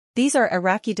These are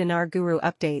Iraqi Dinar Guru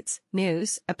updates,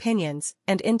 news, opinions,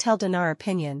 and Intel Dinar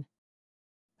opinion.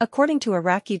 According to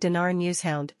Iraqi Dinar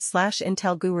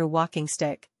Newshound/Intel Guru Walking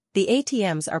Stick, the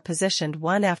ATMs are positioned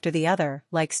one after the other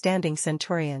like standing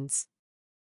centurions.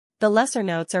 The lesser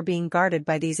notes are being guarded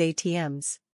by these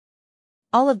ATMs.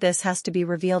 All of this has to be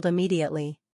revealed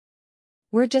immediately.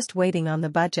 We're just waiting on the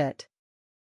budget.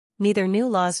 Neither new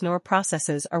laws nor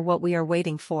processes are what we are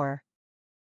waiting for.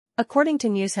 According to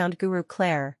Newshound Guru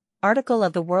Claire, article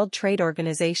of the World Trade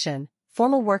Organization,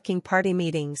 Formal Working Party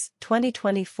Meetings,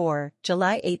 2024,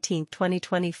 July 18,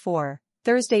 2024,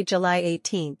 Thursday, July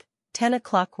 18, 10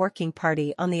 o'clock Working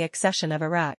Party on the accession of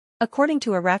Iraq. According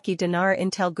to Iraqi Dinar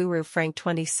Intel Guru Frank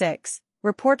 26,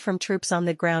 report from troops on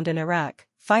the ground in Iraq,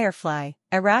 Firefly,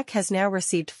 Iraq has now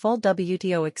received full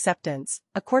WTO acceptance,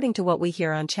 according to what we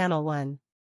hear on Channel 1.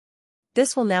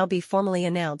 This will now be formally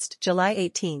announced July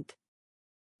 18.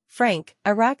 Frank,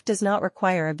 Iraq does not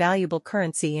require a valuable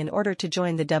currency in order to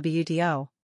join the WTO.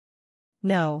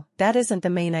 No, that isn't the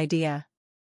main idea.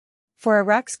 For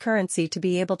Iraq's currency to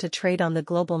be able to trade on the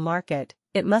global market,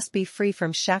 it must be free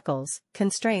from shackles,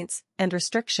 constraints, and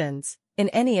restrictions. In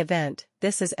any event,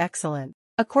 this is excellent.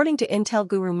 According to Intel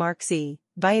Guru Mark Z,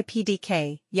 via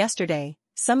PDK, yesterday,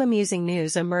 some amusing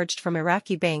news emerged from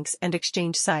Iraqi banks and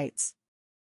exchange sites.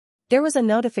 There was a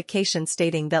notification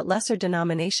stating that lesser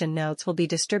denomination notes will be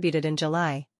distributed in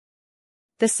July.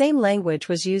 The same language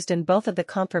was used in both of the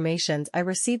confirmations I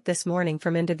received this morning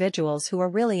from individuals who are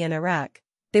really in Iraq.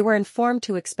 They were informed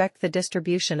to expect the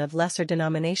distribution of lesser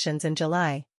denominations in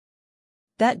July.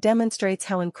 That demonstrates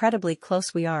how incredibly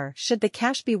close we are. Should the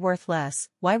cash be worth less,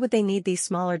 why would they need these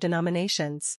smaller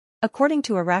denominations? According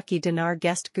to Iraqi Dinar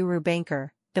guest Guru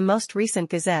Banker, the most recent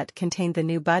gazette contained the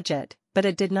new budget, but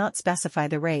it did not specify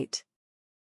the rate.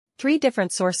 3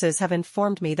 different sources have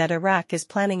informed me that Iraq is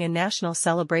planning a national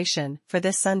celebration for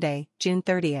this Sunday, June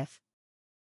 30th.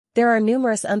 There are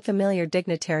numerous unfamiliar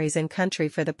dignitaries in country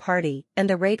for the party, and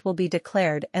the rate will be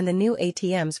declared and the new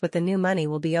ATMs with the new money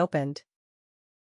will be opened.